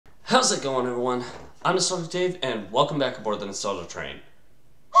How's it going, everyone? I'm Nostalgic Dave, and welcome back aboard the Nostalgia Train.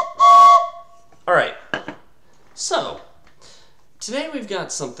 Alright, so, today we've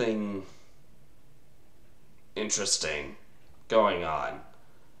got something interesting going on.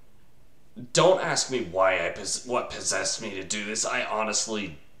 Don't ask me why what possessed me to do this. I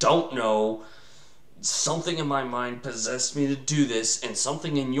honestly don't know. Something in my mind possessed me to do this, and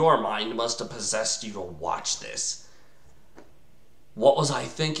something in your mind must have possessed you to watch this. What was I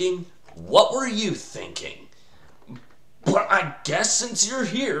thinking? What were you thinking? But I guess since you're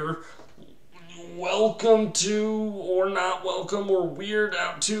here, welcome to, or not welcome, or weird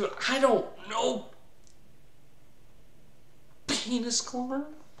out to, I don't know, Penis Corner?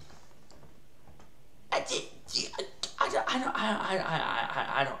 I'm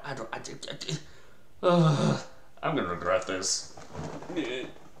gonna regret this.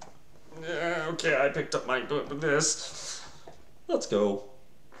 Okay, I picked up my this. Let's go.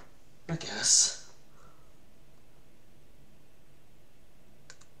 I guess.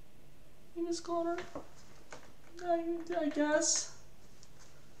 Penis Corner? I guess.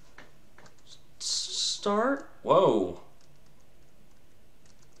 Start? Whoa.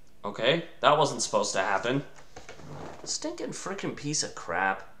 Okay, that wasn't supposed to happen. Stinking freaking piece of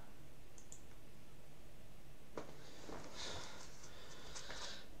crap.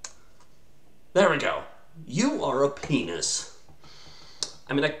 There we go. You are a penis.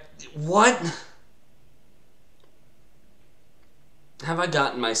 I mean, what have I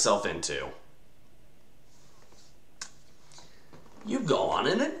gotten myself into? You go on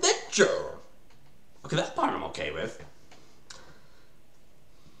an adventure. Okay, that part I'm okay with.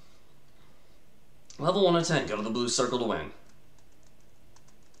 Level 1 of 10. Go to the blue circle to win.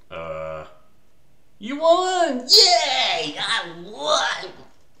 You won! Yay! I won!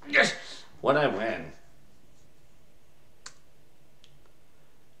 What'd I win?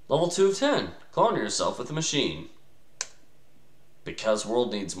 Level 2 of 10. Clone yourself with a machine. Because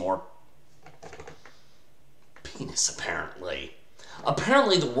world needs more penis, apparently.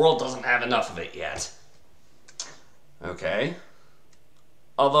 Apparently the world doesn't have enough of it yet. Okay.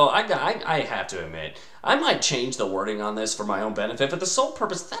 Although, I have to admit, I might change the wording on this for my own benefit, but the sole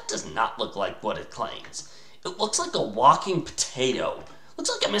purpose, that does not look like what it claims. It looks like a walking potato. Looks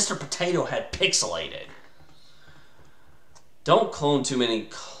like a Mr. Potato Head pixelated. Don't clone too many.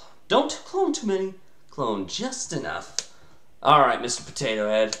 Don't clone too many. Clone just enough. Alright, Mr. Potato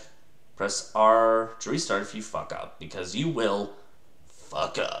Head. Press R to restart if you fuck up, because you will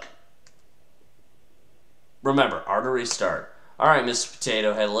fuck up. Remember, R to restart. Alright, Mr.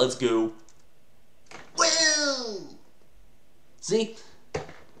 Potato Head, let's go. Woo! See?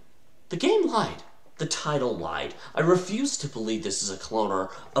 The game lied. The title lied. I refuse to believe this is a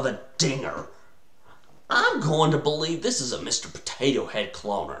cloner of a dinger. I'm going to believe this is a Mr. Potato Head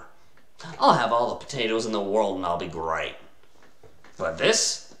cloner. I'll have all the potatoes in the world and I'll be great. But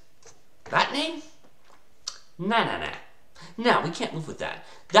this? That name? Nah. No, we can't live with that.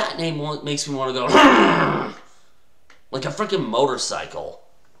 That name makes me want to go like a freaking motorcycle.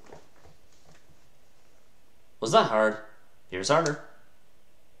 Was that hard? Here's harder.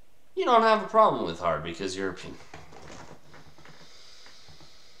 You don't have a problem with hard because you're...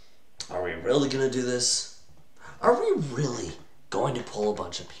 Are we really gonna do this? Are we really going to pull a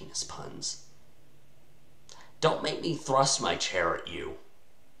bunch of penis puns? Don't make me thrust my chair at you.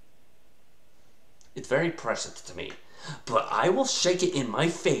 It's very precious to me, but I will shake it in my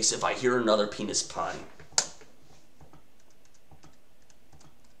face if I hear another penis pun.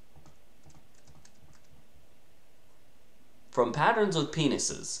 From patterns of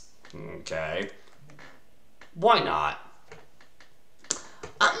penises. Okay. Why not?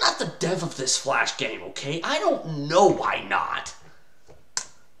 I'm not the dev of this Flash game, okay? I don't know why not.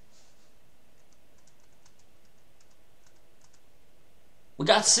 We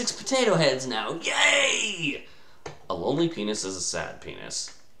got 6 potato heads now. Yay! A lonely penis is a sad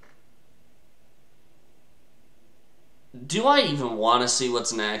penis. Do I even want to see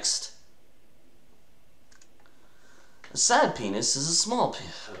what's next? A sad penis is a small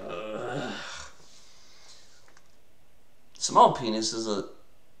penis. Small penis is a...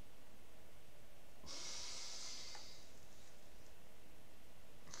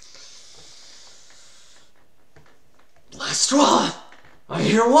 Last straw! I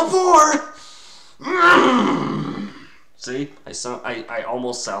hear one more! See? I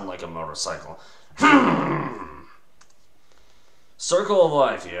almost sound like a motorcycle. Circle of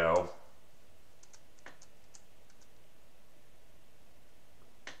life, yo.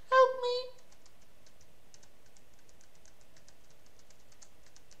 Help me.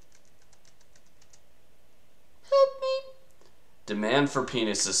 Help me. Demand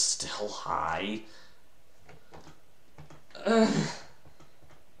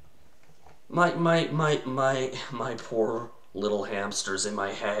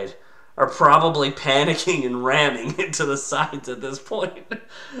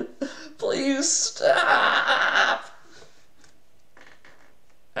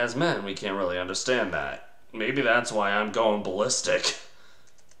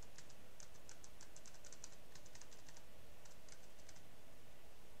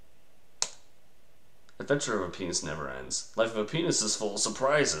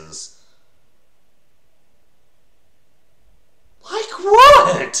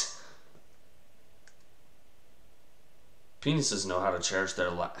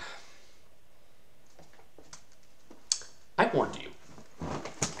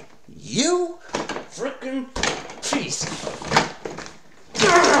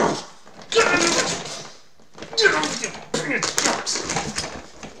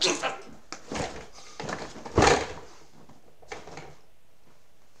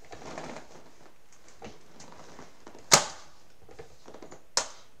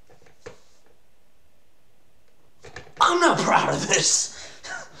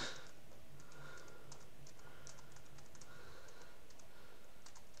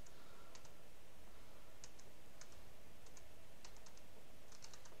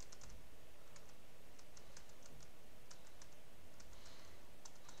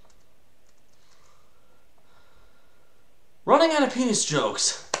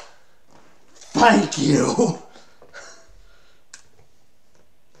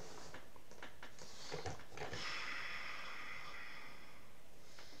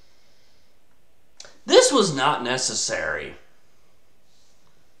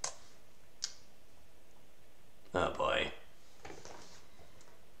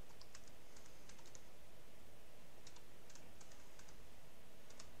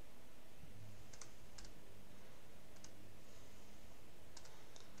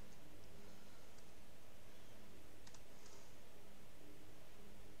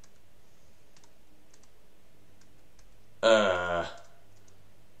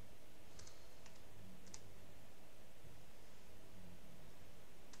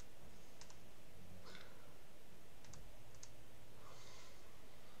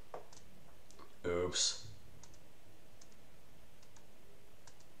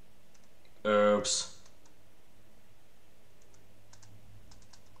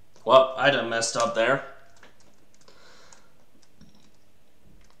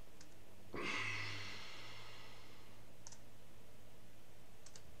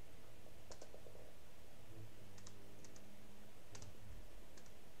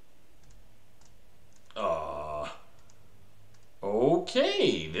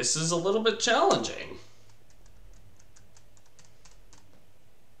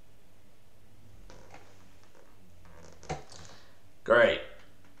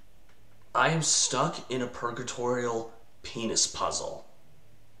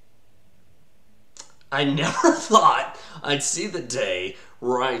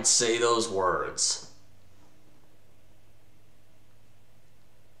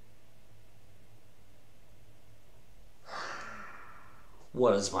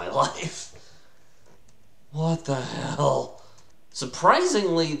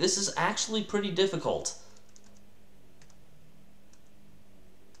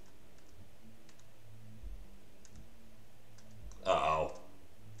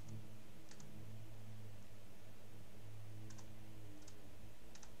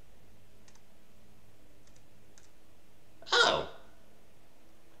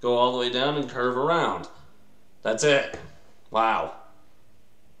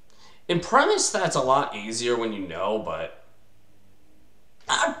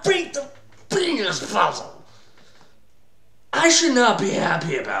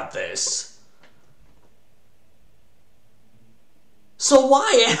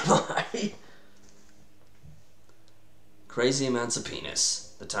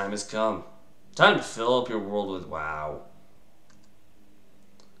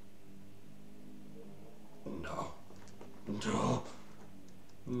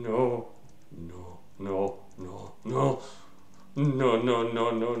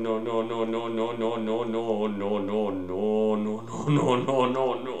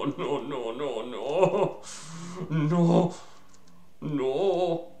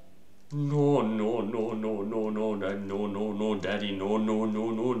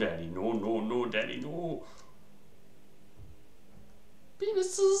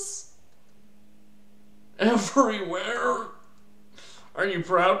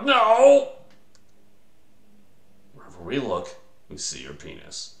me see your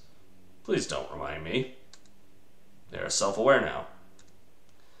penis. Please don't remind me. They are self-aware now.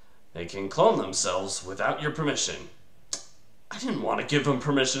 They can clone themselves without your permission. I didn't want to give them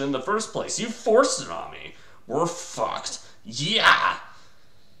permission in the first place. You forced it on me. We're fucked. Yeah!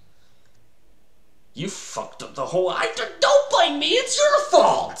 You fucked up the whole... Don't blame me, it's your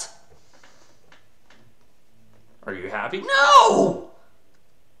fault! Are you happy? No!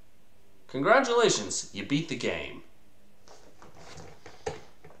 Congratulations, you beat the game.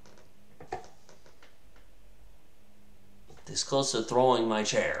 This close to throwing my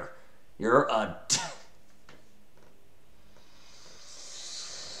chair. You're a...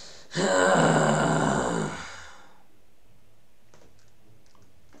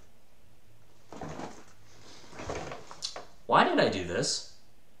 Why did I do this?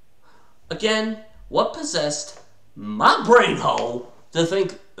 Again, what possessed my brain hole to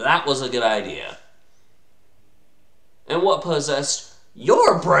think that was a good idea? And what possessed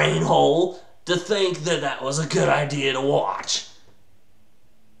your brain hole to think that that was a good idea to watch?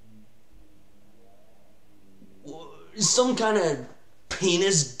 Some kind of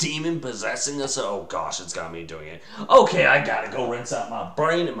penis demon possessing us? Oh gosh, it's got me doing it. Okay, I gotta go rinse out my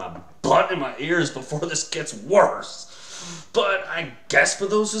brain and my butt and my ears before this gets worse. But I guess for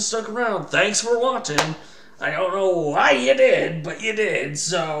those who stuck around, thanks for watching. I don't know why you did, but you did.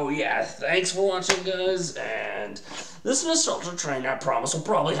 So yeah, thanks for watching, guys. And this nostalgia train, I promise, will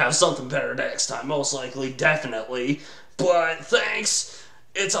probably have something better next time. Most likely, definitely. But thanks.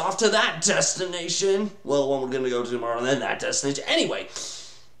 It's off to that destination. Well, one we're going to go to tomorrow, and then that destination. Anyway,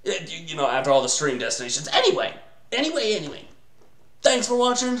 you know, after all the stream destinations. Anyway. Thanks for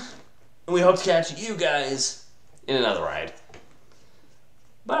watching, and we hope to catch you guys in another ride.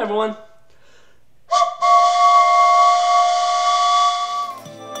 Bye, everyone.